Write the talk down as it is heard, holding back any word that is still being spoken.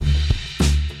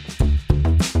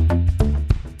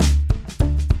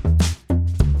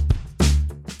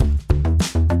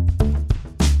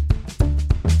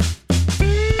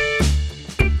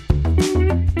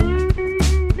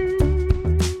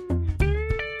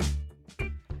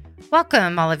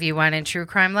Welcome, all of you wine and true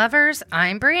crime lovers.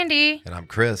 I'm Brandy. And I'm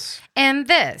Chris. And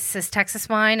this is Texas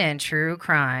Wine and True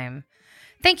Crime.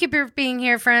 Thank you for being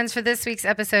here, friends, for this week's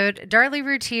episode, Darlie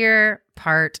Routier,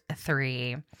 Part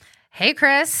 3. Hey,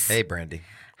 Chris. Hey, Brandy.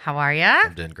 How are ya?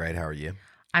 I'm doing great. How are you?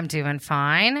 I'm doing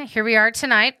fine. Here we are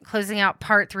tonight, closing out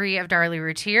Part 3 of Darlie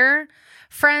Routier.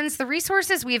 Friends, the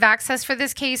resources we've accessed for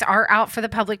this case are out for the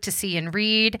public to see and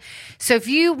read. So if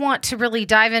you want to really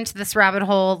dive into this rabbit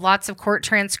hole, lots of court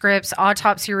transcripts,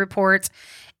 autopsy reports,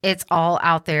 it's all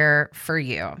out there for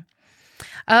you.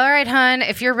 All right, hon,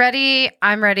 if you're ready,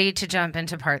 I'm ready to jump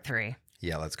into Part 3.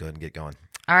 Yeah, let's go ahead and get going.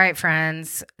 All right,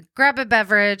 friends, grab a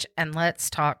beverage and let's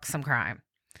talk some crime.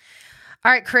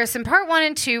 All right, Chris, in Part 1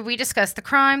 and 2, we discussed the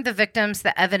crime, the victims,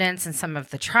 the evidence, and some of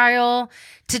the trial.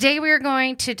 Today, we are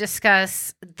going to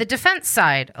discuss the defense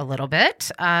side a little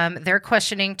bit. Their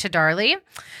questioning to Darlie.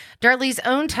 Darlie's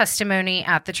own testimony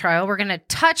at the trial. We're going to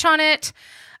touch on it.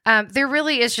 There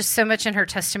really is just so much in her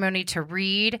testimony to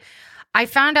read. I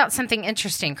found out something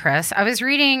interesting, Chris. I was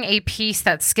reading a piece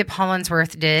that Skip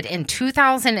Hollingsworth did in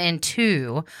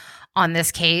 2002 on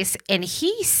this case, and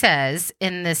he says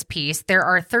in this piece there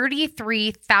are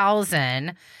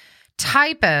 33,000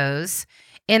 typos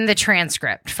in the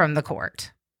transcript from the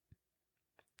court.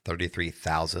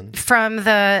 33,000 from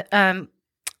the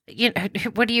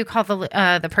what do you call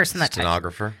the person that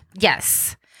stenographer?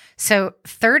 Yes, so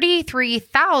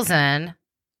 33,000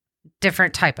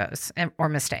 different typos or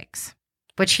mistakes,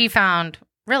 which he found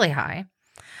really high.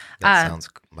 That sounds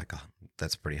like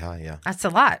that's pretty high, yeah. That's a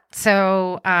lot.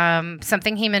 So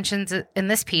something he mentions in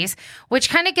this piece,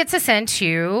 which kind of gets us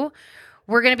into,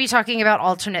 we're going to be talking about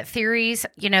alternate theories,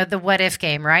 the what if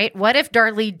game, right? What if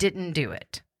Darlie didn't do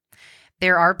it?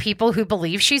 There are people who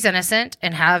believe she's innocent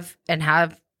and have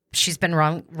she's been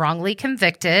wrongly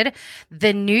convicted.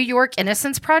 The New York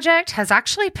Innocence Project has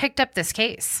actually picked up this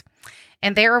case,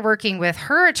 and they are working with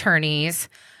her attorneys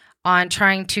on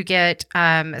trying to get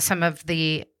some of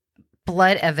the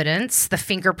blood evidence, the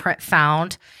fingerprint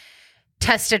found,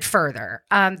 tested further.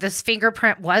 This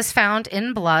fingerprint was found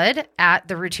in blood at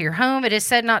the Routier home. It is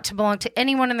said not to belong to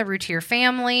anyone in the Routier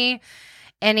family,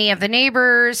 any of the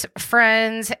neighbors,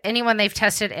 friends, anyone they've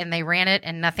tested, and they ran it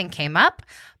and nothing came up.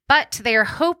 But they are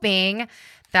hoping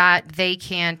that they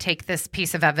can take this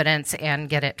piece of evidence and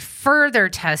get it further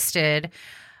tested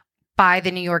by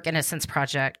the New York Innocence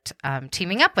Project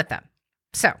teaming up with them.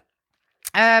 So,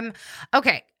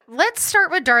 okay. Let's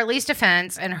start with Darlie's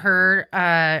defense and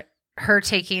her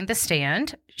taking the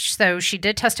stand. So she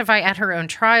did testify at her own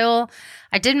trial.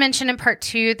 I did mention in Part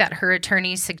 2 that her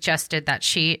attorney suggested that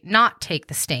she not take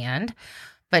the stand,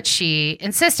 but she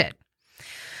insisted.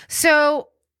 So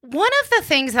one of the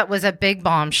things that was a big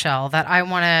bombshell that I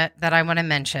want to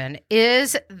mention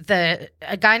is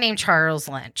a guy named Charles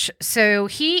Lynch. So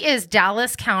he is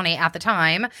Dallas County at the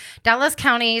time, Dallas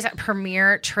County's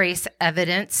premier trace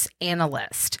evidence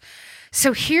analyst.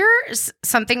 So here's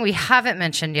something we haven't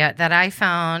mentioned yet that I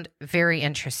found very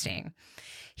interesting.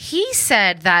 He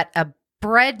said that a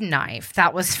bread knife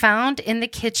that was found in the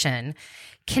kitchen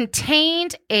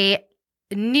contained a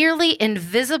nearly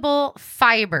invisible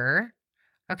fiber,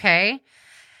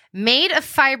 made of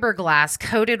fiberglass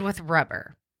coated with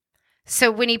rubber.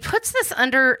 So when he puts this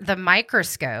under the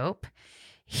microscope,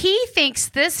 he thinks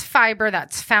this fiber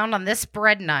that's found on this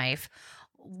bread knife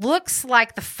looks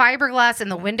like the fiberglass in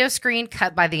the window screen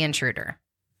cut by the intruder.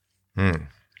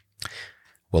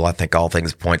 Well, I think all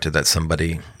things point to that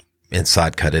somebody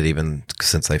inside cut it, even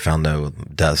since they found no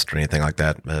dust or anything like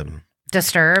that.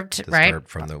 Disturbed, right?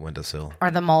 From the windowsill.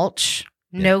 Or the mulch.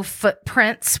 Yeah. No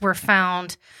footprints were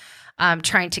found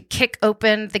trying to kick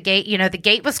open the gate. The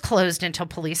gate was closed until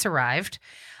police arrived.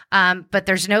 But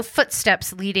there's no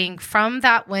footsteps leading from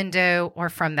that window or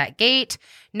from that gate.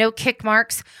 No kick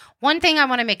marks. One thing I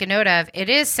want to make a note of, it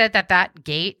is said that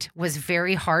gate was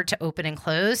very hard to open and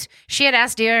close. She had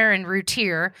asked Darren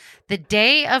Routier the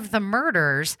day of the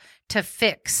murders to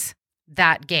fix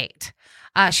that gate.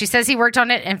 She says he worked on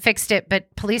it and fixed it,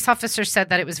 but police officers said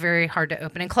that it was very hard to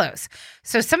open and close.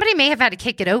 So somebody may have had to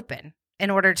kick it open in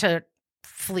order to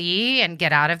flee and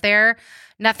get out of there.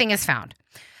 Nothing is found.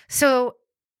 So,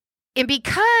 and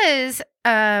because,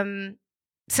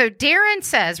 so Darren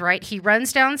says, right, he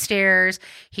runs downstairs,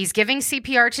 he's giving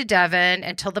CPR to Devin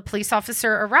until the police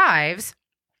officer arrives.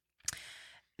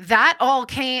 That all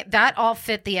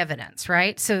fit the evidence,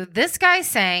 right? So this guy's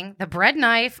saying the bread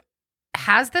knife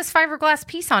has this fiberglass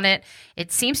piece on it.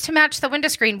 It seems to match the window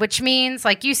screen, which means,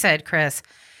 like you said, Chris,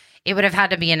 it would have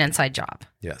had to be an inside job.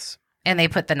 Yes. And they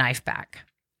put the knife back.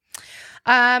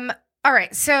 All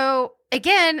right. So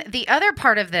again, the other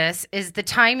part of this is the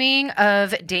timing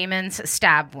of Damon's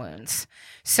stab wounds.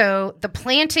 So the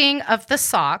planting of the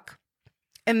sock,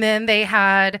 and then they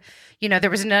had, there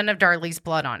was none of Darlie's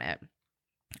blood on it.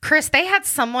 Chris, they had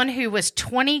someone who was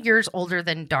 20 years older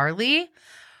than Darlie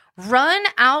run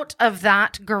out of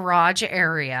that garage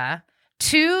area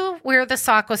to where the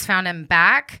sock was found and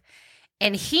back,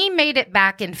 and he made it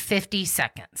back in 50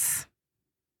 seconds.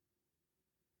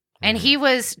 And he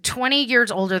was 20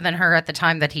 years older than her at the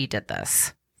time that he did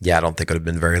this. Yeah, I don't think it would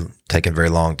have been taken very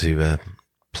long to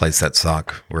place that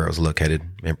sock where it was located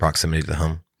in proximity to the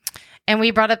home. And we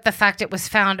brought up the fact it was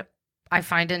found, I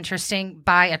find interesting,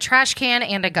 by a trash can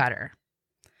and a gutter,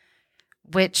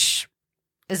 which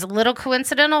is a little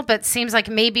coincidental, but seems like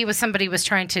maybe somebody was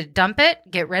trying to dump it,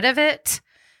 get rid of it.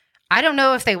 I don't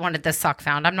know if they wanted this sock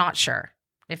found. I'm not sure.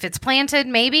 If it's planted,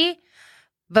 maybe.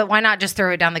 But why not just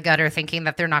throw it down the gutter thinking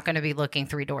that they're not going to be looking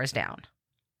 3 doors down?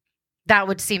 That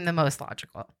would seem the most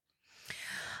logical.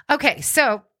 Okay,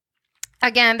 so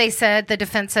again, they said the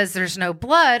defense says there's no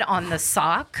blood on the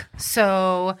sock.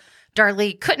 So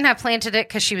Darlie couldn't have planted it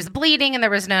because she was bleeding and there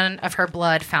was none of her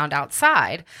blood found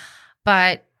outside.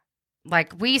 But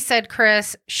like we said,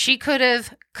 Chris, she could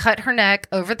have cut her neck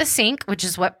over the sink, which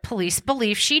is what police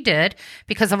believe she did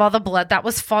because of all the blood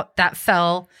that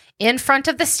fell in front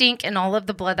of the sink and all of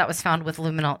the blood that was found with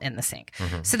luminol in the sink.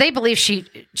 Mm-hmm. So they believe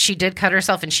she did cut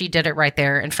herself and she did it right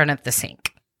there in front of the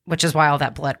sink, which is why all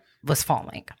that blood was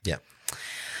falling. Yeah.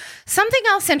 Something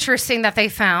else interesting that they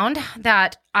found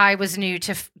that I was new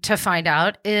to find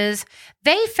out is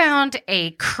they found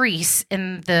a crease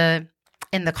in the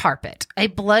carpet, a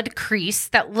blood crease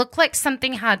that looked like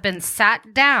something had been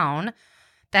sat down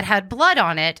that had blood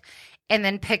on it and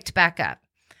then picked back up.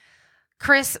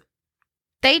 Chris,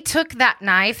 they took that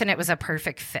knife and it was a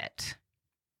perfect fit.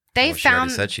 She already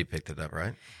said she picked it up,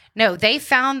 right? No, they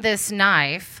found this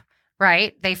knife,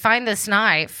 right? They find this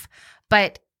knife,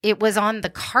 but it was on the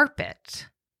carpet.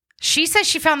 She says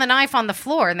she found the knife on the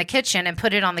floor in the kitchen and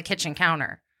put it on the kitchen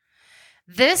counter.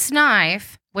 This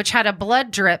knife, which had a blood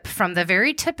drip from the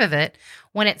very tip of it,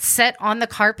 when it set on the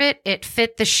carpet, it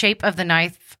fit the shape of the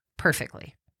knife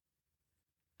perfectly.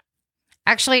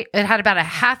 Actually, it had about a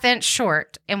 1/2 inch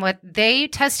short. And what they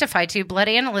testified to, blood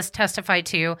analysts testified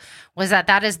to, was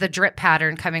that is the drip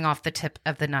pattern coming off the tip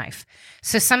of the knife.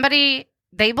 So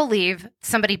they believe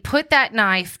somebody put that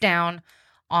knife down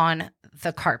on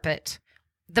the carpet.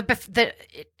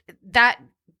 That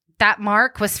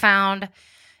mark was found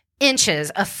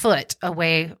inches, a foot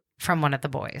away from one of the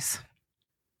boys.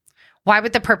 Why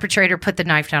would the perpetrator put the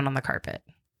knife down on the carpet?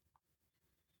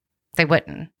 They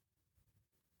wouldn't.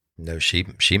 No, she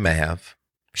may have.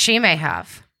 She may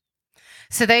have.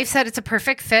 So they've said it's a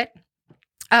perfect fit.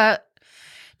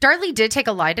 Darlie did take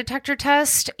a lie detector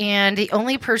test, and the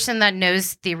only person that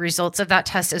knows the results of that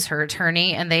test is her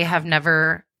attorney, and they have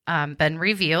never been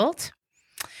revealed.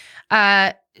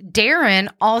 Darren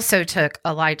also took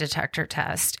a lie detector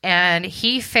test, and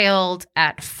he failed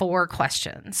at 4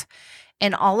 questions,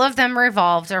 and all of them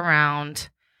revolved around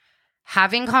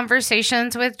having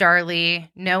conversations with Darlie,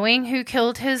 knowing who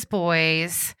killed his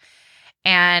boys,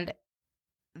 and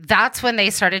that's when they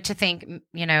started to think,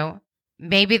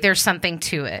 maybe there's something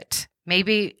to it.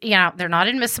 Maybe, they're not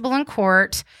admissible in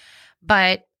court,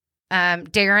 but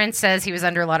Darren says he was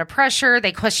under a lot of pressure.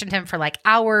 They questioned him for like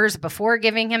hours before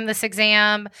giving him this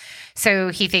exam. So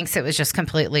he thinks it was just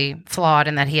completely flawed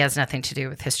and that he has nothing to do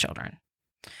with his children.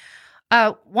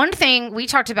 One thing we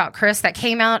talked about, Chris, that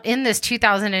came out in this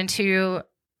 2002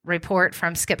 report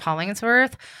from Skip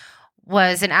Hollingsworth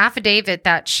was an affidavit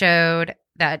that showed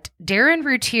that Darren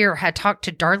Routier had talked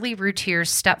to Darlie Routier's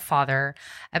stepfather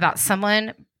about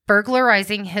someone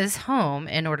burglarizing his home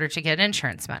in order to get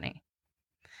insurance money.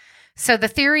 So the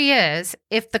theory is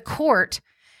if the court,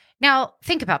 now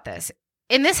think about this,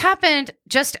 and this happened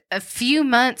just a few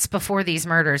months before these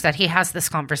murders that he has this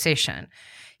conversation.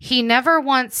 He never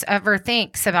once ever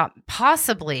thinks about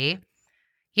possibly,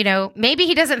 maybe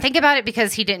he doesn't think about it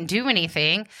because he didn't do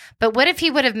anything, but what if he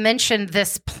would have mentioned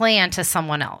this plan to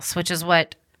someone else, which is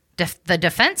what the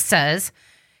defense says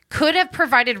could have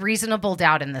provided reasonable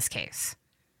doubt in this case.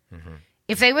 Mm-hmm.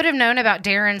 If they would have known about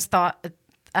Darren's thought,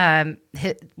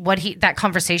 that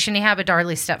conversation he had with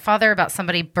Darlie's stepfather about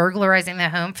somebody burglarizing the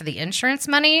home for the insurance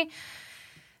money,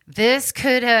 this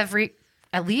could have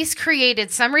at least created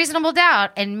some reasonable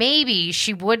doubt, and maybe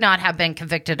she would not have been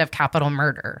convicted of capital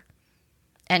murder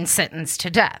and sentenced to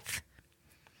death.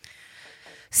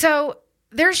 So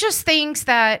there's just things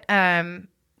that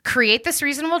create this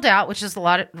reasonable doubt, which is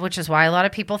why a lot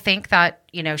of people think that,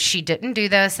 she didn't do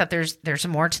this, that there's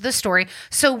more to the story.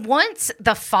 So once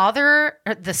the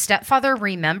stepfather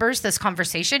remembers this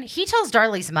conversation, he tells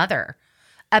Darlie's mother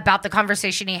about the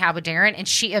conversation he had with Darren, and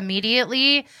she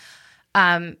immediately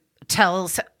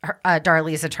tells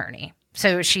Darlie's attorney.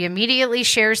 So she immediately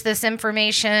shares this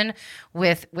information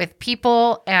with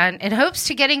people, and in hopes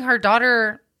to getting her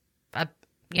daughter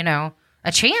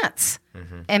a chance.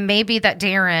 Mm-hmm. And maybe that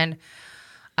Darren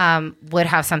would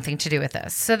have something to do with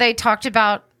this. So they talked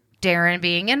about Darren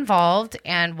being involved,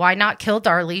 and why not kill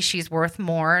Darlie? She's worth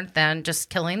more than just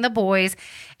killing the boys.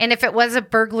 And if it was a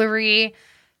burglary,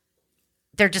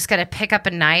 they're just going to pick up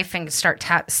a knife and start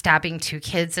stabbing 2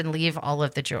 kids and leave all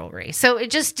of the jewelry. So it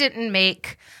just didn't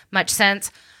make much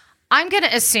sense. I'm going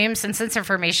to assume, since this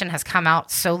information has come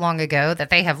out so long ago, that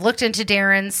they have looked into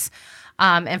Darren's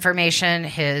information,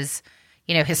 his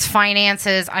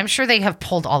finances. I'm sure they have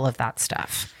pulled all of that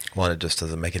stuff. Well, it just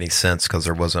doesn't make any sense because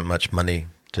there wasn't much money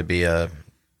to be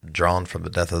drawn from the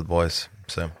death of the boys.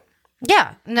 So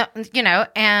yeah, no,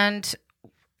 and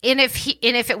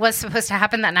if it was supposed to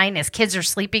happen that night and his kids are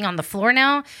sleeping on the floor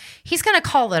now, he's going to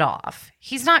call it off.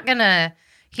 He's not going to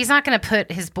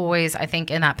put his boys, I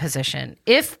think, in that position.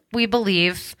 If we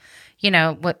believe,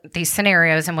 what these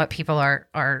scenarios and what people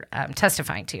are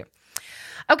testifying to.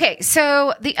 Okay,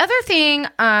 so the other thing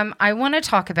I want to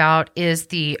talk about is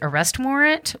the arrest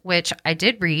warrant, which I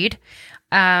did read.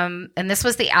 And this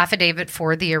was the affidavit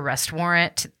for the arrest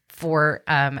warrant for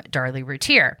Darlie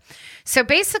Routier. So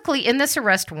basically, in this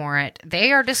arrest warrant,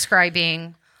 they are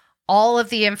describing all of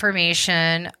the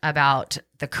information about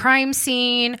the crime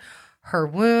scene, her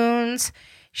wounds.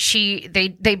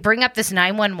 They bring up this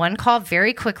 911 call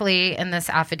very quickly in this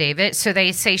affidavit. So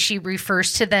they say she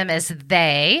refers to them as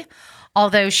they,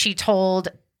 although she told,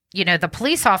 the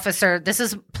police officer, this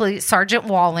is Sergeant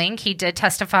Walling. He did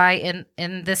testify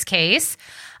in this case.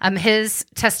 His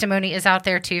testimony is out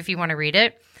there too, if you want to read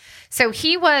it. So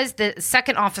he was the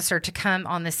second officer to come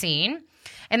on the scene.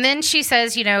 And then she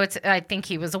says, I think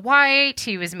he was white.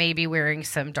 He was maybe wearing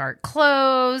some dark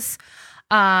clothes.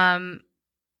 And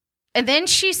then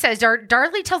she says,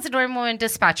 Darlie tells the 911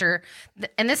 dispatcher,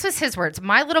 and this was his words,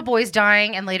 "My little boy's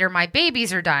dying, and later my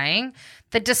babies are dying,"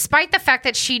 that despite the fact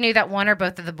that she knew that one or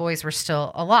both of the boys were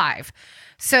still alive.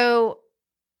 So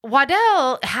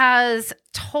Waddell has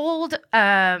told,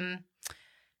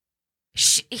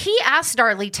 he asked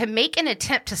Darlie to make an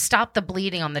attempt to stop the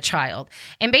bleeding on the child.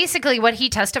 And basically what he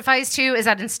testifies to is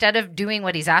that instead of doing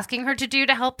what he's asking her to do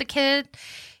to help the kid,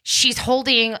 she's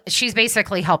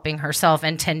basically helping herself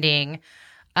and tending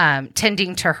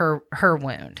to her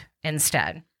wound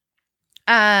instead.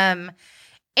 And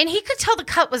he could tell the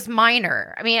cut was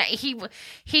minor. I mean,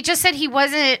 he just said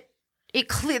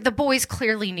the boys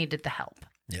clearly needed the help.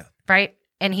 Yeah. Right.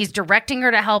 And he's directing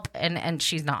her to help and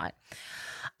she's not.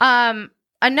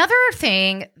 Another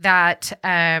thing that,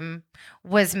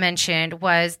 was mentioned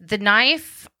was the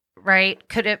knife, right?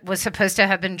 Was supposed to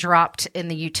have been dropped in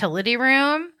the utility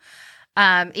room.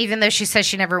 Even though she says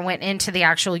she never went into the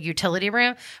actual utility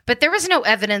room, but there was no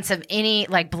evidence of any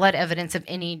blood evidence of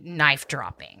any knife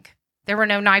dropping. There were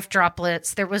no knife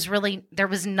droplets. There was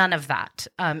none of that,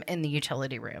 in the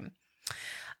utility room.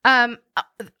 I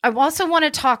also want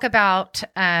to talk about,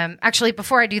 actually,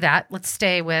 before I do that, let's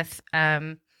stay with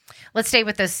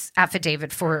this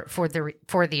affidavit for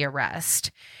the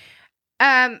arrest.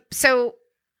 So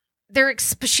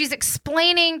she's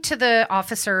explaining to the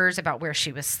officers about where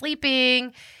she was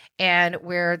sleeping and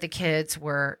where the kids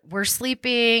were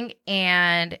sleeping.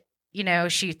 And,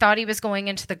 she thought he was going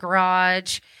into the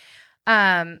garage.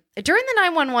 During the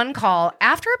 911 call,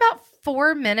 after about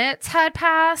 4 minutes had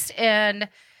passed and,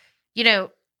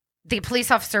 the police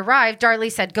officer arrived,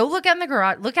 Darlie said, "Go look out in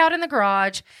the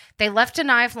garage. They left a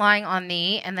knife lying on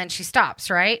thee," and then she stops,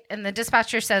 right? And the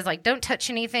dispatcher says, "Don't touch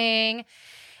anything."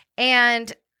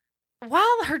 And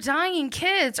while her dying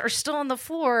kids are still on the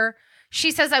floor, she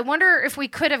says, "I wonder if we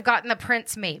could have gotten the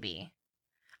prints maybe."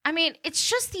 I mean, it's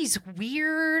just these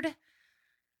weird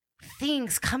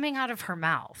things coming out of her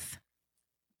mouth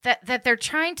that they're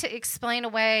trying to explain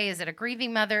away. Is it a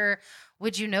grieving mother?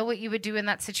 Would you know what you would do in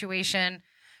that situation?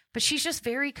 But she's just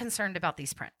very concerned about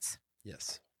these prints.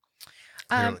 Yes.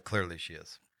 Clearly she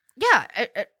is. Yeah,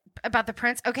 about the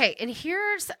prints. Okay, and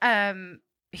here's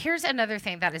another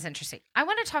thing that is interesting. I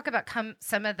want to talk about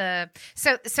some of the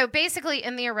so basically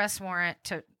in the arrest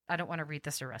warrant. I don't want to read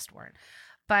this arrest warrant,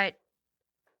 but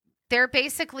they're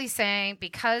basically saying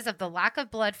because of the lack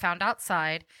of blood found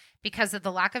outside, because of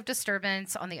the lack of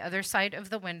disturbance on the other side of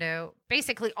the window,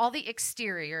 basically all the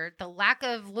exterior, the lack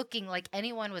of looking like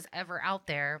anyone was ever out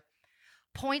there,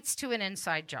 points to an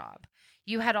inside job.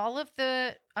 You had all of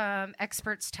the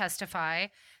experts testify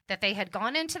that they had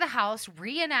gone into the house,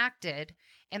 reenacted,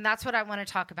 and that's what I want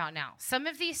to talk about now. Some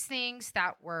of these things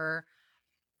that were,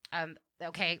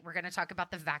 okay, we're going to talk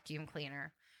about the vacuum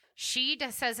cleaner. She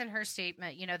says in her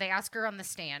statement, they ask her on the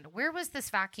stand, where was this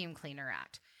vacuum cleaner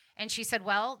at? And she said,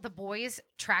 well, the boys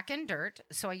track in dirt,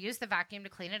 so I used the vacuum to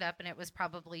clean it up, and it was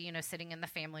probably, sitting in the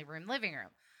family room, living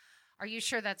room. Are you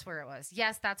sure that's where it was?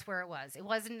 Yes, that's where it was. It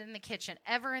wasn't in the kitchen,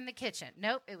 ever in the kitchen.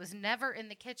 Nope, it was never in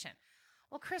the kitchen.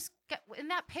 Well, Chris, in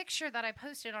that picture that I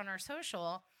posted on our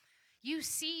social, you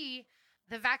see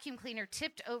the vacuum cleaner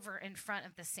tipped over in front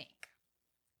of the sink.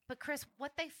 But Chris,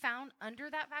 what they found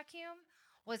under that vacuum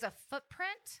was a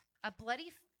footprint, a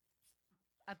bloody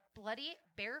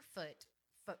barefoot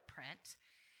footprint,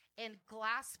 and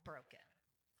glass broken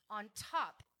on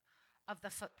top of the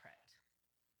footprint.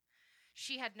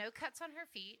 She had no cuts on her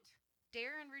feet.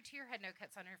 Darren Routier had no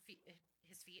cuts on his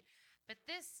feet. But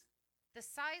the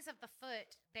size of the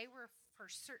foot, they were for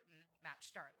certain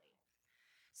matched Darlie.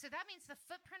 So that means the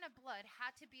footprint of blood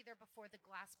had to be there before the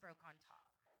glass broke on top.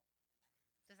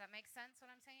 Does that make sense, what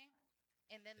I'm saying?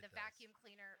 And then the vacuum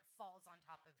cleaner falls on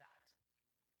top of that.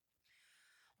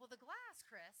 Well, the glass,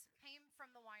 Chris, came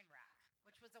from the wine rack,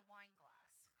 which was a wine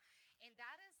glass. And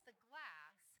that is the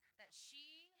glass that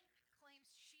she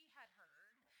claims she had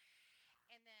heard,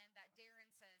 and then that Darren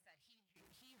says that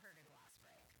he heard a glass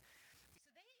break. So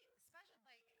they,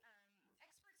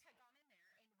 experts had gone in there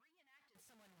and reenacted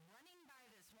someone running by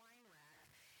this wine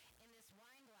rack and this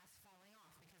wine glass falling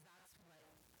off, because that's what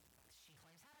she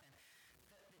claims happened.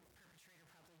 The perpetrator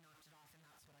probably knocked it off, and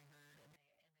that's what I heard, and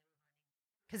they were running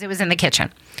because it was in the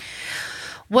kitchen.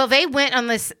 Well, they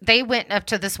went up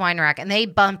to this wine rack and they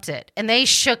bumped it and they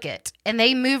shook it and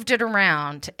they moved it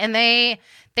around and they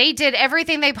did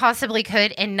everything they possibly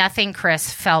could, and nothing,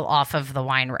 Chris, fell off of the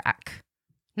wine rack.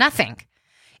 Nothing.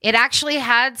 It actually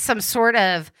had some sort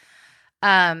of,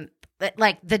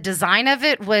 like the design of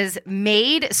it was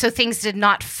made so things did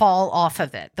not fall off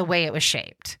of it the way it was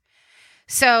shaped.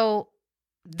 So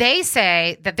they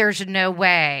say that there's no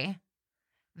way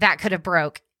that could have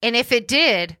broke. And if it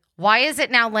did, why is it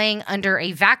now laying under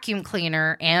a vacuum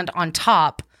cleaner and on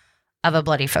top of a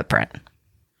bloody footprint?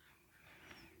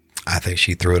 I think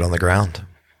she threw it on the ground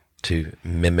to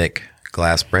mimic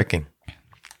glass breaking.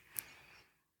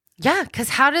 Yeah, because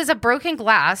how does a broken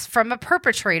glass from a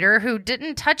perpetrator who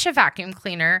didn't touch a vacuum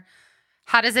cleaner,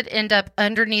 how does it end up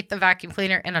underneath the vacuum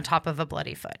cleaner and on top of a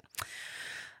bloody foot?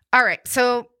 All right,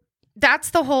 so that's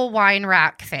the whole wine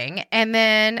rack thing. And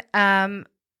then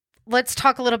let's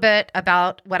talk a little bit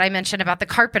about what I mentioned about the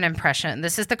carpet impression.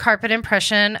 This is the carpet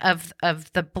impression of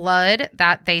the blood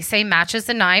that they say matches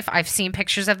the knife. I've seen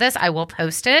pictures of this. I will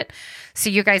post it so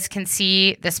you guys can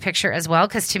see this picture as well,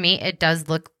 because to me, it does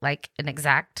look like an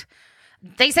exact.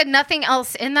 They said nothing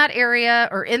else in that area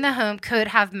or in the home could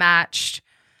have matched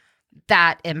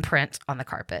that imprint on the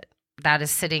carpet that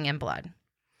is sitting in blood.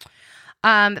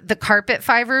 The carpet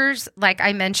fibers, like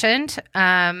I mentioned,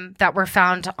 that were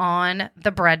found on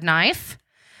the bread knife.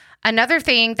 Another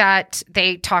thing that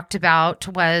they talked about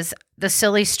was the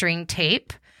silly string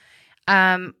tape,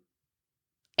 and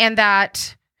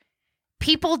that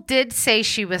people did say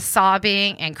she was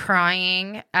sobbing and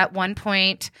crying at one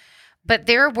point, but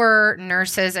there were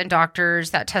nurses and doctors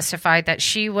that testified that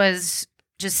she was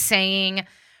just saying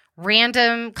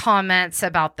random comments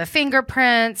about the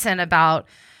fingerprints and about,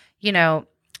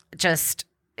 just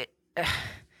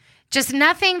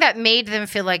nothing that made them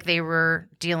feel like they were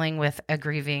dealing with a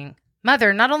grieving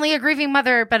mother. Not only a grieving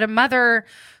mother, but a mother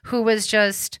who was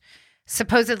just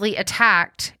supposedly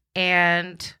attacked,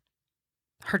 and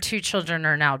her 2 children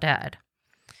are now dead.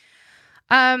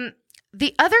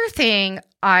 The other thing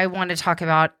I want to talk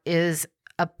about is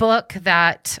a book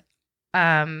that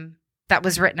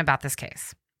was written about this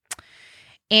case.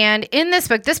 And in this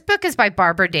book is by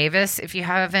Barbara Davis. If you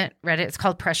haven't read it, it's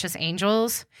called Precious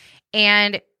Angels.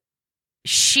 And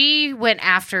she went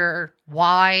after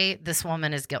why this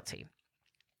woman is guilty.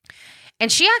 And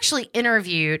she actually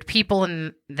interviewed people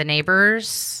in the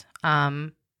neighbors,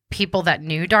 people that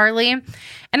knew Darlie.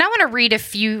 And I want to read a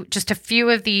few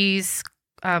of these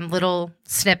little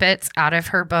snippets out of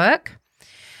her book.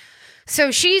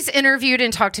 So she's interviewed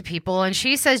and talked to people, and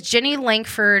she says Jenny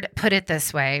Langford put it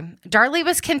this way: Darlie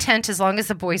was content as long as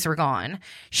the boys were gone.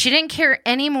 She didn't care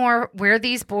anymore where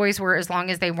these boys were as long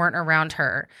as they weren't around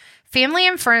her. Family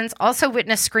and friends also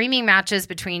witnessed screaming matches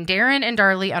between Darren and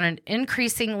Darlie on an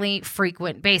increasingly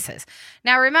frequent basis.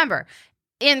 Now remember,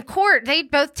 in court, they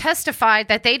both testified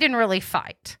that they didn't really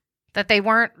fight. that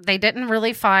they didn't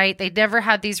really fight. They never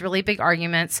had these really big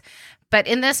arguments. But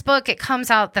in this book, it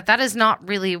comes out that is not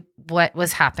really what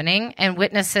was happening, and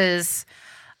witnesses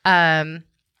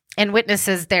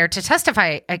there to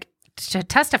testify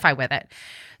with it.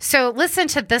 So listen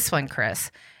to this one,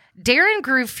 Chris. Darren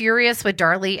grew furious with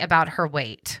Darlie about her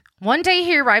weight. One day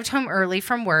he arrived home early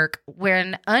from work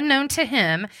when, unknown to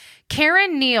him,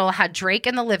 Karen Neal had Drake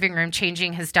in the living room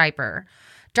changing his diaper.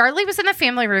 Darlie was in the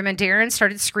family room and Darren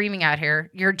started screaming at her,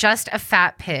 "You're just a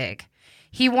fat pig."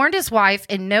 He warned his wife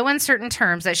in no uncertain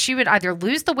terms that she would either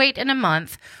lose the weight in a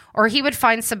month or he would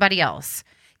find somebody else.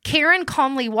 Karen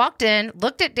calmly walked in,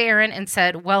 looked at Darren, and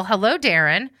said, "Well, hello,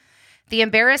 Darren." The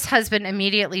embarrassed husband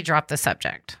immediately dropped the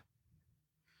subject.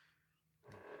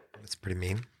 That's pretty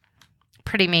mean.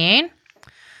 Pretty mean.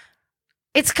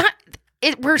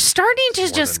 We're starting to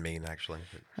More just than mean, actually.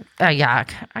 yeah,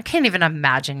 I can't even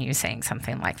imagine you saying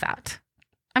something like that.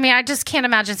 I mean, I just can't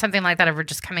imagine something like that ever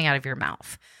just coming out of your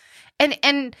mouth.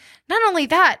 And not only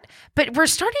that, but we're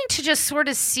starting to just sort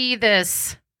of see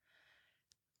this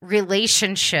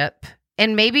relationship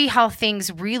and maybe how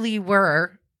things really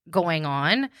were going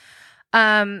on.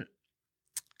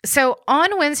 So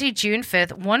on Wednesday, June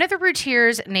 5th, one of the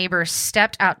Routier's neighbors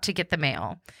stepped out to get the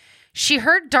mail. She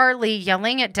heard Darlie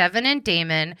yelling at Devin and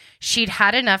Damon she'd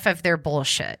had enough of their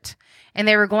bullshit, and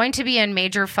they were going to be in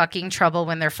major fucking trouble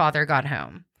when their father got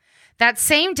home. That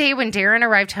same day when Darren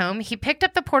arrived home, he picked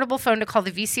up the portable phone to call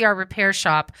the VCR repair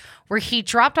shop where he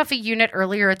dropped off a unit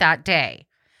earlier that day.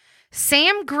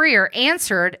 Sam Greer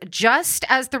answered just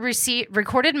as the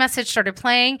recorded message started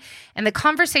playing, and the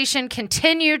conversation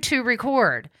continued to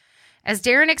record. As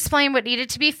Darren explained what needed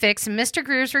to be fixed, Mr.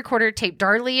 Greer's recorder taped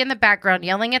Darlie in the background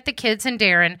yelling at the kids and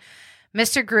Darren.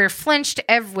 Mr. Greer flinched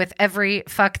with every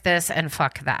fuck this and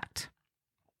fuck that.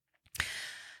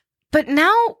 But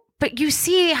you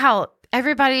see how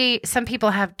some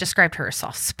people have described her as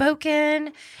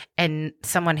soft-spoken and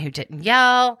someone who didn't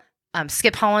yell.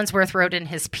 Skip Hollandsworth wrote in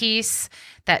his piece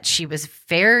that she was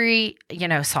very,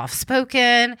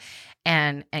 soft-spoken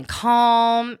and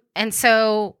calm. And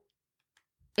so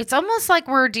it's almost like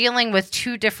we're dealing with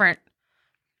two different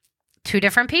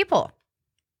people,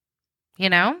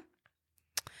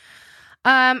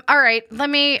 All right,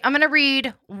 I'm going to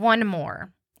read one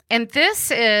more. And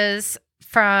this is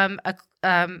from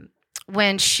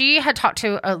when she had talked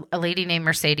to a lady named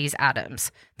Mercedes Adams.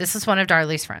 This is one of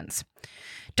Darlie's friends.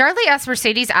 Darlie asked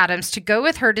Mercedes Adams to go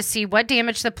with her to see what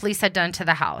damage the police had done to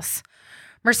the house.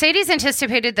 Mercedes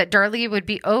anticipated that Darlie would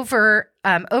be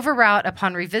overwrought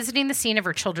upon revisiting the scene of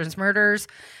her children's murders.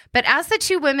 But as the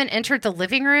two women entered the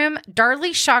living room,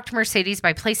 Darlie shocked Mercedes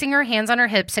by placing her hands on her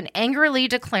hips and angrily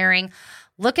declaring,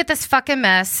 "Look at this fucking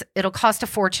mess. It'll cost a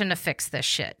fortune to fix this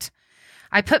shit."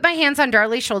 I put my hands on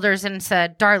Darlie's shoulders and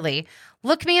said, "Darlie,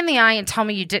 look me in the eye and tell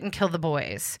me you didn't kill the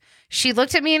boys." She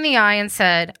looked at me in the eye and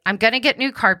said, "I'm going to get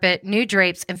new carpet, new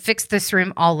drapes, and fix this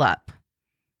room all up."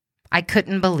 I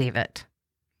couldn't believe it.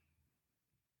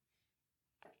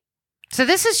 So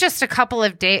this is just a couple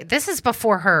of days. This is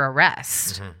before her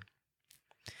arrest. Mm-hmm.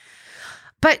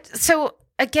 But so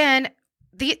again,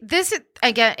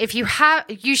 if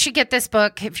you should get this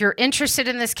book. If you're interested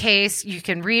in this case, you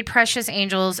can read Precious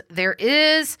Angels. There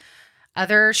is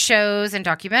other shows and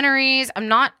documentaries.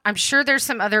 I'm sure there's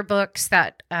some other books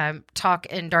that talk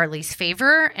in Darlie's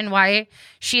favor and why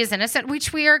she is innocent,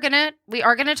 which we are gonna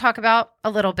talk about a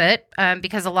little bit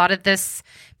because a lot of this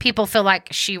people feel like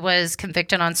she was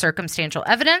convicted on circumstantial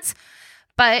evidence,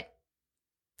 but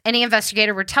any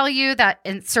investigator would tell you that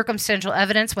in circumstantial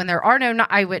evidence, when there are no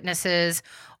eyewitnesses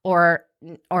or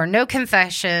no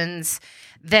confessions,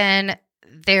 then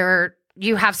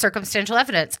you have circumstantial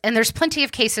evidence. And there's plenty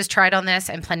of cases tried on this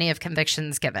and plenty of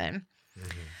convictions given.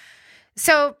 Mm-hmm.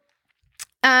 So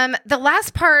the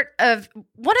last part of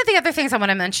one of the other things I want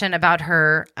to mention about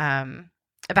her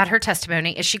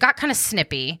testimony is she got kind of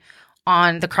snippy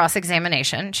on the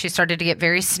cross-examination. She started to get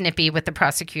very snippy with the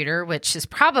prosecutor, which is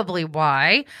probably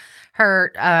why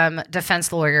her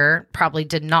defense lawyer probably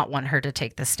did not want her to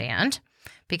take the stand,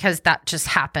 because that just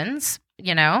happens,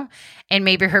 and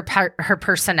maybe her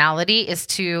personality is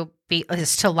to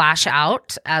lash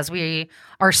out, as we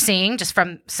are seeing just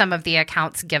from some of the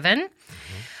accounts given.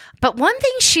 Mm-hmm. But one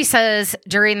thing she says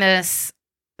during this,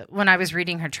 when I was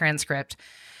reading her transcript,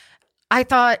 I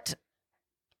thought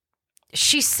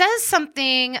she says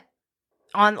something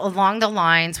along the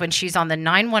lines when she's on the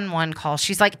 911 call.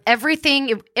 She's like,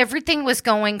 everything was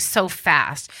going so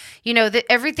fast.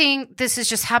 This is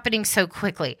just happening so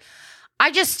quickly. I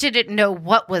just didn't know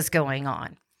what was going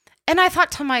on. And I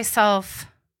thought to myself,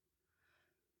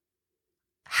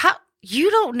 how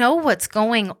you don't know what's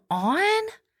going on?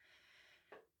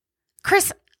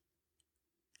 Chris,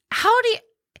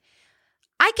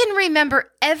 I can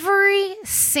remember every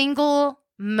single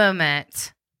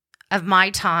moment of my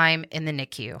time in the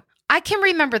NICU. I can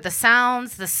remember the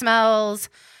sounds, the smells,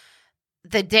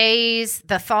 the days,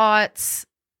 the thoughts,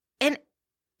 and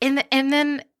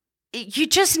then you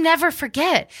just never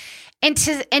forget. And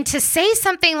to say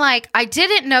something like, I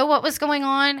didn't know what was going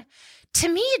on, to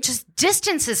me, it just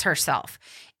distances herself.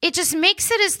 It just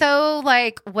makes it as though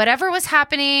like whatever was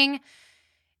happening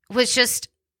was just,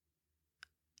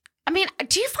 I mean,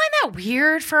 do you find that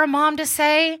weird for a mom to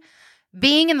say,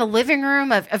 being in the living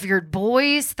room of your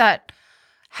boys that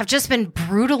have just been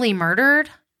brutally murdered?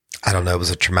 I don't know. It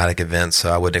was a traumatic event,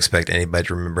 so I wouldn't expect anybody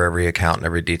to remember every account and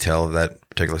every detail of that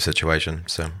particular situation.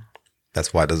 So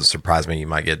that's why it doesn't surprise me. You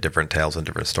might get different tales and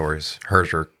different stories.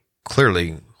 Hers are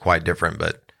clearly quite different,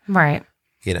 but right.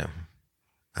 You know,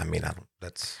 I mean,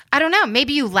 I don't know.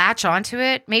 Maybe you latch onto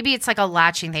it. Maybe it's like a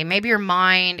latching thing. Maybe your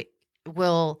mind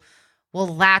will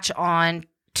latch on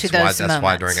to those moments. That's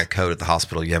why during a code at the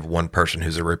hospital, you have one person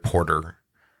who's a reporter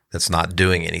that's not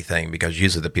doing anything, because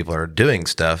usually the people that are doing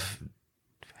stuff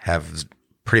have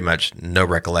pretty much no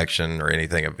recollection or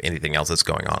anything of anything else that's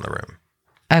going on in the room.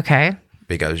 Okay.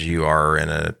 Because you are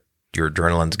your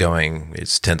adrenaline's going,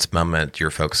 it's a tense moment, you're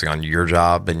focusing on your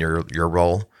job and your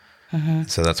role. Mm-hmm.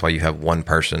 So that's why you have one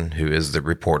person who is the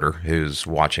reporter who's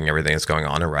watching everything that's going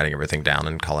on and writing everything down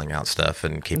and calling out stuff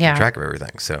and keeping track of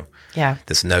everything. So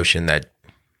this notion that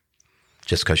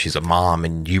just because she's a mom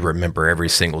and you remember every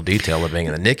single detail of being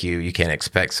in the NICU, you can't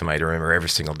expect somebody to remember every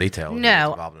single detail.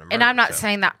 No, and I'm not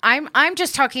saying that. I'm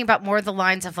just talking about more the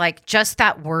lines of like just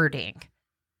that wording.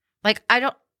 Like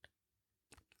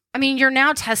I mean, you're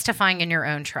now testifying in your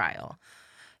own trial.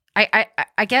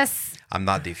 I guess I'm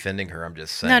not defending her. I'm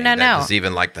just saying. No. Because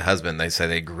even like the husband, they say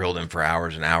they grilled him for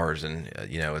hours and hours, and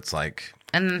it's like,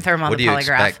 and then throw him on what the polygraph. What do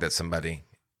you expect that somebody?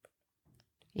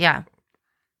 Yeah.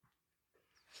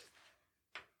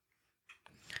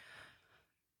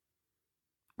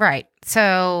 Right.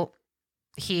 So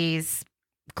he's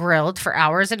grilled for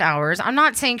hours and hours. I'm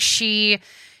not saying she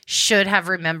should have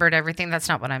remembered everything. That's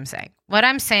not what I'm saying. What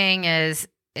I'm saying is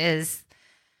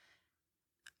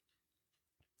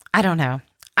I don't know.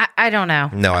 I don't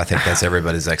know. No, I think that's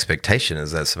everybody's expectation,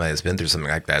 is that somebody that's been through something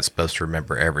like that is supposed to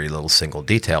remember every little single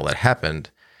detail that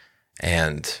happened.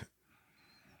 And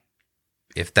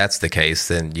if that's the case,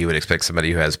 then you would expect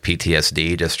somebody who has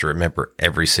PTSD just to remember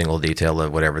every single detail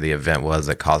of whatever the event was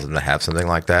that caused them to have something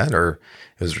like that, or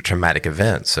it was a traumatic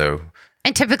event. So,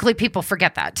 and typically people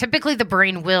forget that. Typically the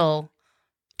brain will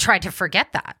try to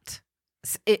forget that.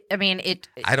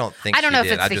 I don't know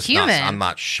if it's the human. I'm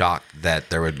not shocked that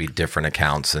there would be different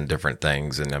accounts and different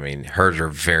things. And I mean, hers are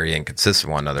very inconsistent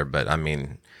with one another, but I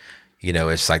mean,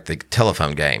 it's like the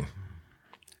telephone game.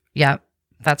 Yeah,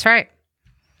 that's right.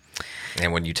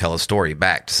 And when you tell a story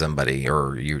back to somebody,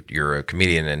 or you're a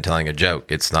comedian and telling a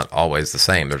joke, it's not always the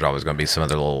same. There's always going to be some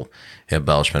other little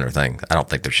embellishment or thing. I don't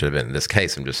think there should have been in this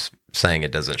case. I'm just saying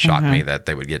it doesn't shock me that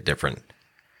they would get a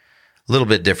little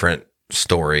bit different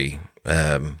story.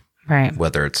 Right.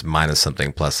 Whether it's minus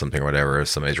something, plus something, or whatever, if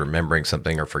somebody's remembering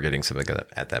something or forgetting something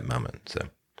at that moment.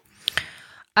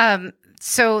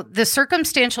 So the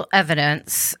circumstantial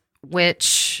evidence,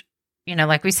 which,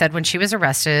 like we said, when she was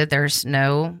arrested,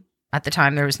 at the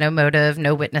time, there was no motive,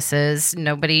 no witnesses,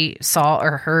 nobody saw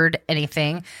or heard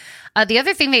anything. The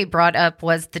other thing they brought up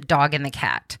was the dog and the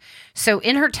cat. So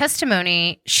in her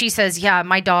testimony, she says, yeah,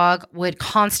 my dog would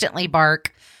constantly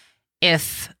bark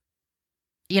if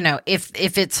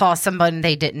it saw someone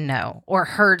they didn't know or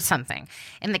heard something.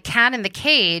 And the cat in the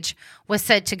cage was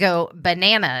said to go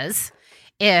bananas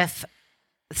if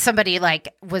somebody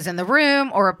was in the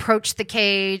room or approached the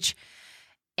cage.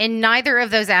 And neither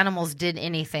of those animals did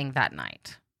anything that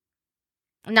night.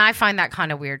 Now, I find that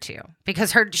kind of weird too,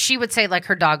 because she would say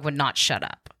her dog would not shut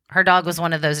up. Her dog was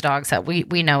one of those dogs that we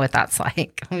know what that's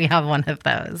like. We have one of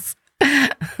those.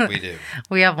 We do.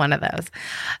 We have one of those.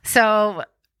 So,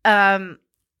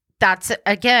 that's,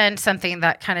 again, something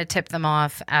that kind of tipped them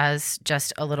off as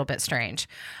just a little bit strange.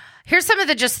 Here's some of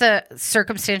the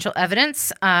circumstantial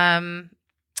evidence. And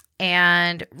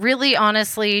really,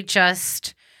 honestly,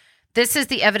 this is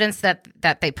the evidence that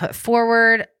they put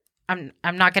forward. I'm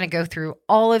not going to go through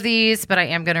all of these, but I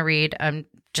am going to read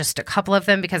just a couple of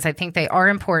them because I think they are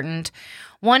important.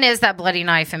 One is that bloody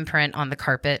knife imprint on the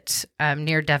carpet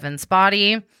near Devon's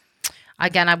body.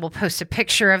 Again, I will post a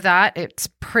picture of that. It's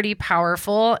pretty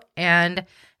powerful. And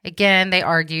again, they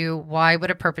argue, why would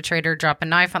a perpetrator drop a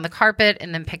knife on the carpet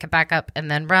and then pick it back up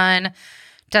and then run?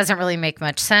 Doesn't really make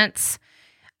much sense.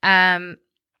 No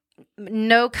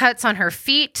cuts on her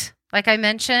feet, like I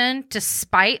mentioned,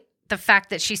 despite the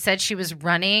fact that she said she was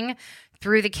running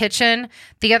through the kitchen.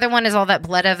 The other one is all that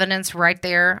blood evidence right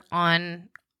there on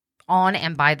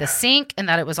and by the sink, and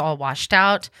that it was all washed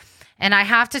out. And I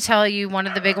have to tell you, one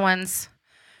of the big ones,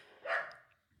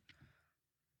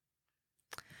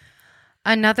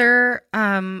 another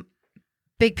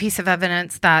big piece of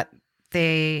evidence that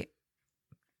she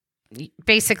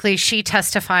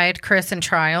testified, Chris, in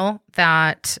trial,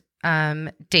 that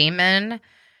Damon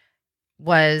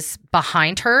was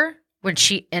behind her when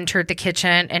she entered the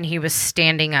kitchen, and he was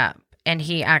standing up, and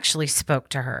he actually spoke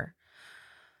to her.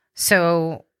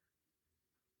 So,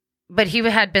 but he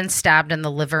had been stabbed in the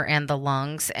liver and the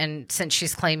lungs, and since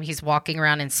she's claimed he's walking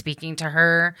around and speaking to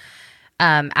her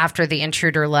after the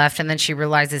intruder left, and then she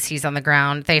realizes he's on the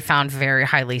ground, they found very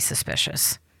highly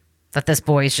suspicious that this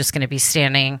boy is just going to be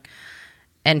standing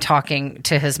and talking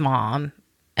to his mom,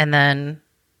 and then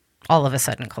all of a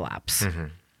sudden collapse. Mm-hmm.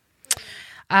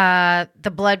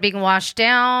 The blood being washed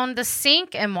down the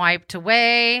sink and wiped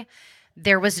away.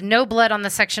 There was no blood on the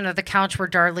section of the couch where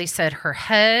Darlie said her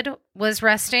head was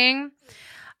resting.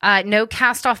 No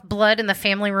cast-off blood in the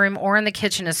family room or in the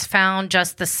kitchen is found,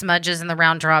 just the smudges and the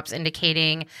round drops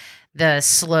indicating the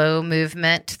slow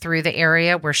movement through the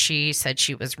area where she said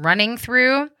she was running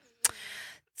through.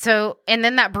 So, and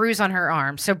then that bruise on her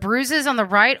arm. So bruises on the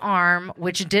right arm,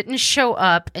 which didn't show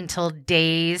up until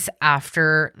days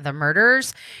after the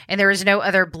murders. And there was no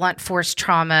other blunt force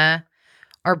trauma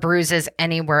or bruises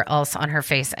anywhere else on her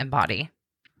face and body.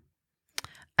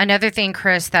 Another thing,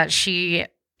 Chris, that she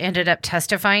ended up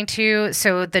testifying to.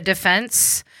 So the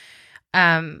defense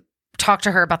talked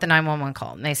to her about the 911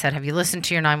 call. And they said, have you listened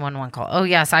to your 911 call? Oh,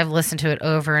 yes, I've listened to it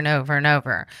over and over and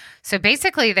over. So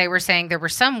basically they were saying there were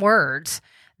some words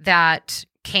that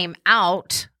came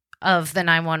out of the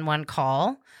 911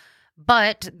 call,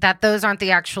 but that those aren't the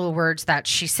actual words that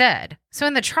she said. So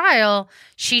in the trial,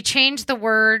 she changed the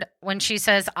word when she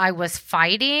says, I was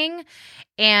fighting.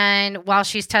 And while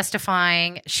she's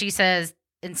testifying, she says,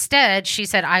 instead, she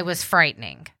said, I was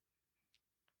frightening.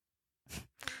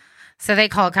 So they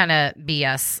call kind of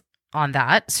BS on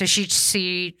that. So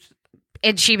she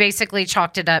basically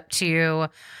chalked it up to,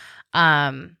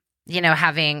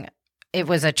 having, it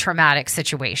was a traumatic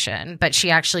situation, but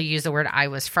she actually used the word I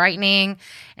was frightening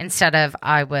instead of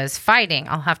I was fighting.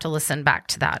 I'll have to listen back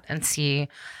to that and see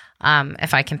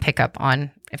if I can pick up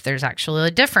on if there's actually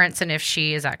a difference and if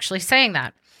she is actually saying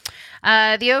that.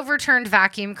 The overturned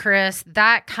vacuum, Chris,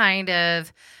 that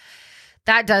does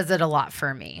it a lot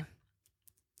for me.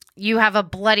 You have a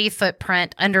bloody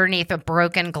footprint underneath a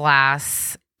broken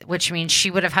glass, which means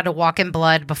she would have had to walk in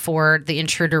blood before the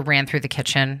intruder ran through the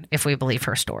kitchen, if we believe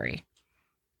her story.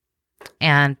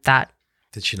 And that...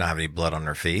 Did she not have any blood on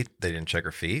her feet? They didn't check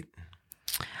her feet?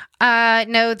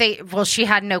 No, she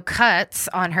had no cuts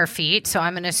on her feet, so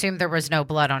I'm going to assume there was no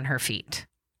blood on her feet.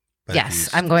 But yes,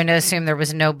 I'm going to assume there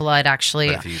was no blood, actually.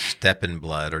 But if you step in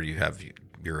blood or you have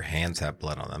your hands have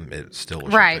blood on them, it still will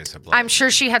right. Have blood. I'm sure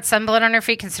she had some blood on her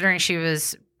feet, considering she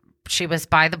was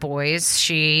by the boys.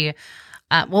 She,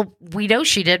 we know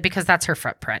she did because that's her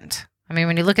footprint. I mean,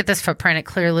 when you look at this footprint, it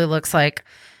clearly looks like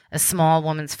a small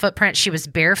woman's footprint. She was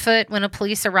barefoot when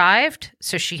police arrived,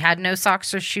 so she had no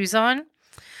socks or shoes on.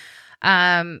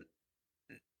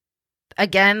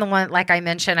 Again, the one, like I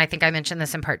mentioned, I think I mentioned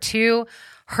this in part 2,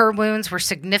 her wounds were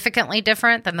significantly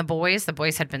different than the boys. The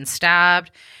boys had been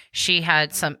stabbed. She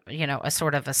had some, a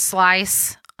sort of a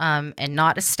slice and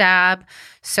not a stab.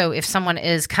 So if someone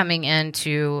is coming in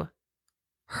to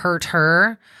hurt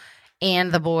her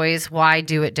and the boys, why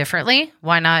do it differently?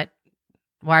 Why not?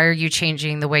 Why are you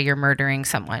changing the way you're murdering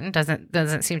someone?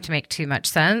 Doesn't seem to make too much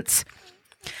sense.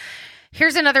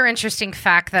 Here's another interesting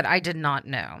fact that I did not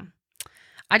know.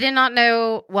 I did not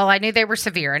know, well, I knew they were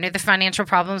severe. I knew the financial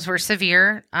problems were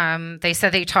severe. They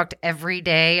said they talked every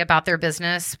day about their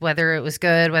business, whether it was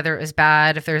good, whether it was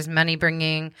bad, if there was money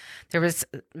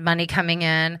coming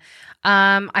in.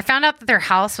 I found out that their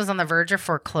house was on the verge of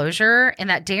foreclosure and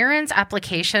that Darren's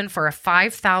application for a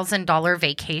 $5,000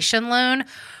 vacation loan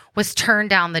was turned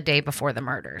down the day before the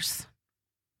murders.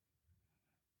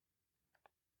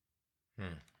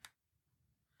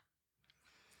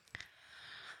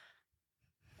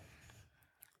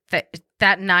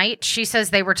 That night, she says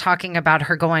they were talking about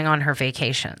her going on her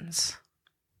vacations.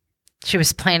 She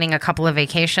was planning a couple of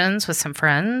vacations with some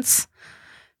friends.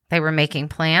 They were making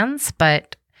plans,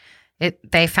 but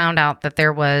they found out that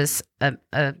there was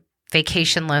a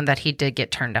vacation loan that he did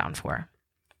get turned down for.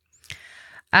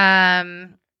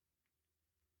 And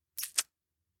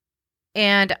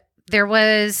there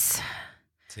was...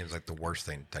 Seems like the worst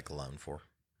thing to take a loan for.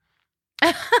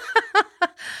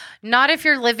 Not if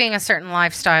you're living a certain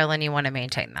lifestyle and you want to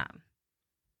maintain that.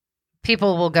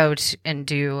 People will go and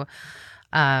do.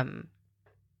 I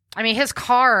mean, his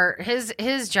car, his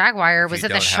Jaguar was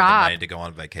at the shop. If you don't have the money to go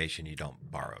on vacation, you don't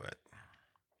borrow it.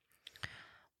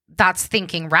 That's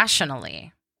thinking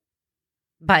rationally.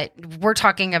 But we're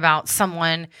talking about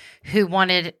someone who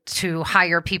wanted to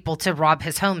hire people to rob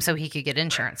his home so he could get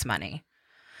insurance money.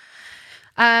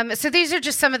 So these are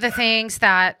just some of the things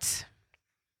that.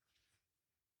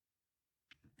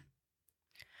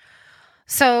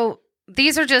 So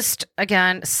these are just,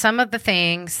 again, some of the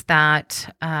things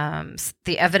that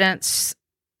the evidence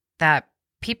that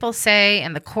people say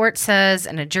and the court says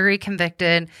and a jury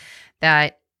convicted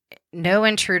that no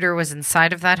intruder was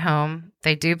inside of that home.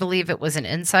 They do believe it was an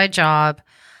inside job.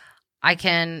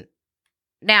 I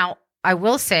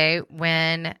will say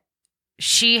when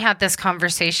she had this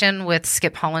conversation with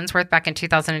Skip Hollandsworth back in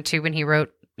 2002 when he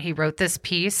wrote this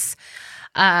piece,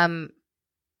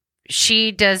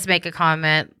 she does make a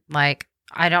comment like,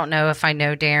 I don't know if I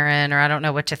know Darren, or I don't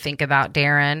know what to think about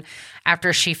Darren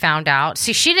after she found out.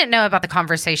 See, she didn't know about the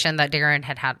conversation that Darren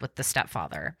had with the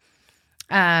stepfather.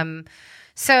 But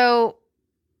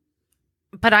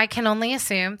I can only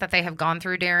assume that they have gone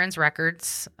through Darren's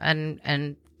records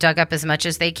and dug up as much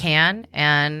as they can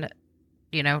and,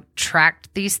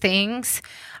 tracked these things.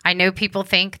 I know people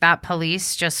think that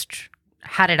police just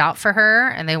had it out for her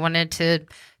and they wanted to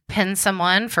pin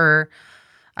someone for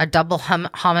a double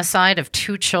homicide of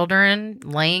 2 children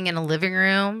laying in a living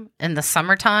room in the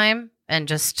summertime and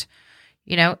just,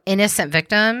 innocent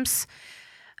victims.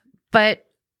 But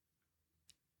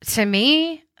to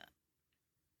me,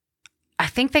 I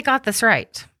think they got this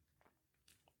right.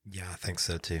 Yeah, I think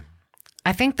so too.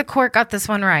 I think the court got this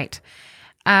one right.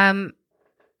 And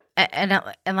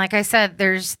like I said,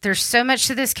 there's so much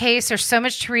to this case. There's so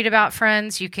much to read about,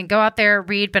 friends. You can go out there,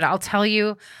 read, but I'll tell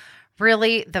you,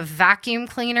 really, the vacuum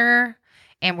cleaner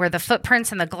and where the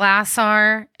footprints in the glass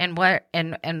are and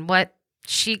what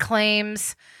she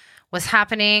claims was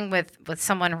happening with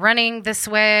someone running this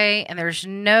way, and there's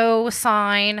no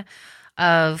sign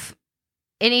of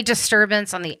any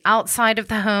disturbance on the outside of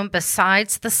the home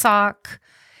besides the sock.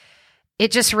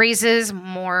 It just raises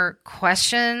more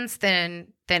questions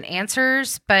than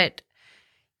answers, but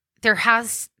there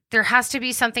has to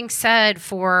be something said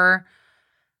for,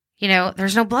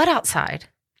 there's no blood outside.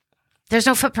 There's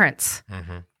no footprints.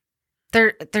 Mm-hmm.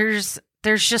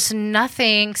 There's just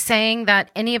nothing saying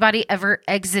that anybody ever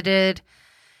exited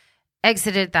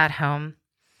that home.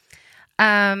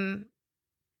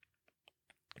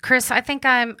 Chris, I think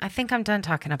I'm done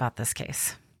talking about this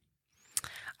case.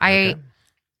 Okay.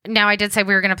 Now I did say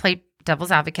we were going to play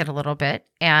devil's advocate a little bit,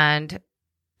 and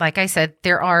like I said,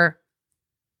 there are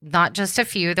not just a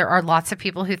few. There are lots of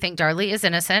people who think Darlie is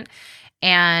innocent,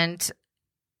 and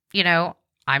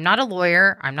I'm not a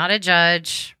lawyer. I'm not a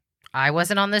judge. I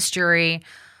wasn't on this jury.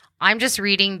 I'm just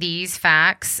reading these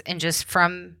facts and just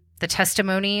from the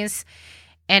testimonies,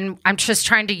 and I'm just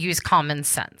trying to use common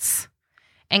sense.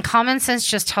 And common sense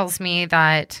just tells me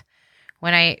that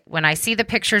when I see the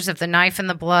pictures of the knife and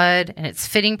the blood and it's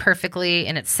fitting perfectly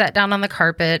and it's set down on the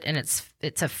carpet and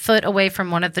it's a foot away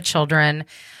from one of the children,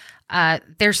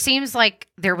 there seems like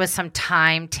there was some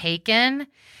time taken.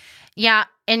 Yeah,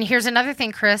 and here's another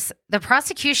thing, Chris. The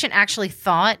prosecution actually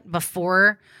thought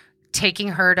before taking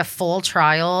her to full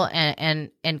trial and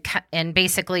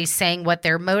basically saying what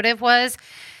their motive was,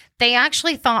 they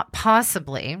actually thought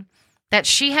possibly that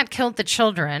she had killed the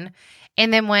children,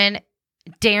 and then when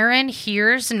Darren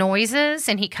hears noises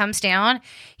and he comes down,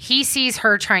 he sees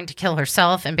her trying to kill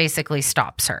herself and basically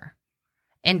stops her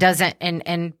and doesn't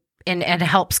and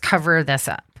helps cover this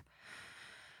up.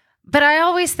 But I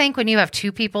always think when you have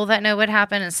 2 people that know what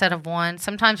happened instead of one,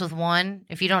 sometimes with one,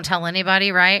 if you don't tell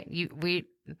anybody, right?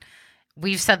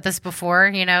 We've said this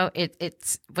before,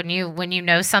 it's when you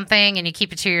know something and you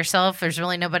keep it to yourself, there's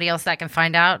really nobody else that can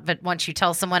find out. But once you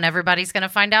tell someone, everybody's going to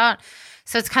find out.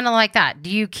 So it's kind of like that.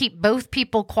 Do you keep both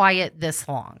people quiet this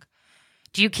long?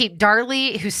 Do you keep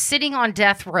Darlie, who's sitting on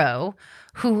death row,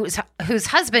 whose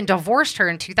husband divorced her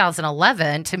in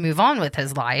 2011 to move on with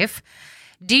his life?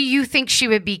 Do you think she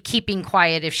would be keeping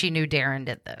quiet if she knew Darren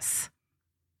did this?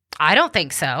 I don't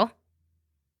think so.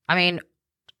 I mean,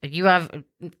 you'd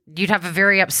have a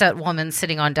very upset woman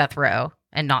sitting on death row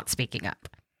and not speaking up.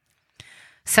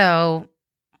 So,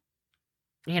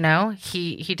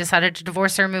 he decided to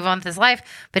divorce her and move on with his life,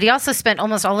 but he also spent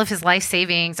almost all of his life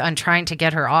savings on trying to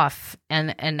get her off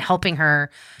and helping her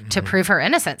to prove her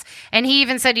innocence. And he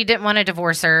even said he didn't want to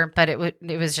divorce her, but it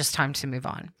was just time to move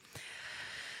on.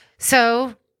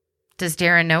 So, does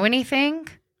Darren know anything?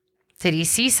 Did he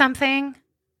see something?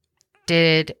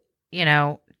 did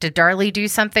Darlie do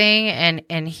something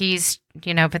and he's,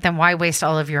 but then why waste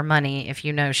all of your money if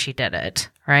you know she did it,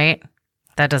 right?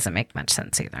 That doesn't make much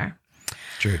sense either.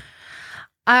 True.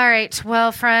 All right.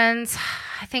 Well, friends,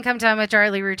 I think I'm done with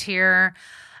Darlie Routier.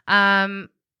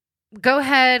 Go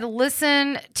ahead,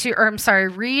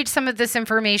 read some of this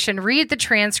information, read the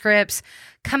transcripts,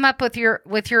 come up with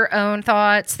your own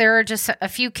thoughts. There are just a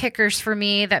few kickers for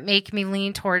me that make me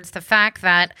lean towards the fact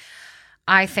that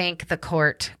I think the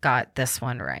court got this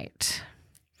one right.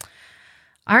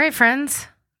 All right, friends.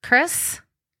 Chris?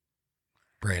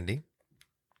 Brandy?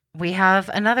 We have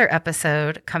another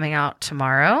episode coming out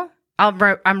tomorrow.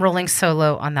 I'm rolling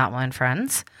solo on that one,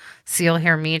 friends. So you'll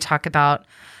hear me talk about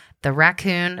the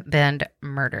Raccoon Bend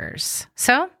murders.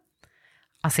 So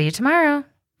I'll see you tomorrow.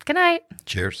 Good night.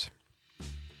 Cheers.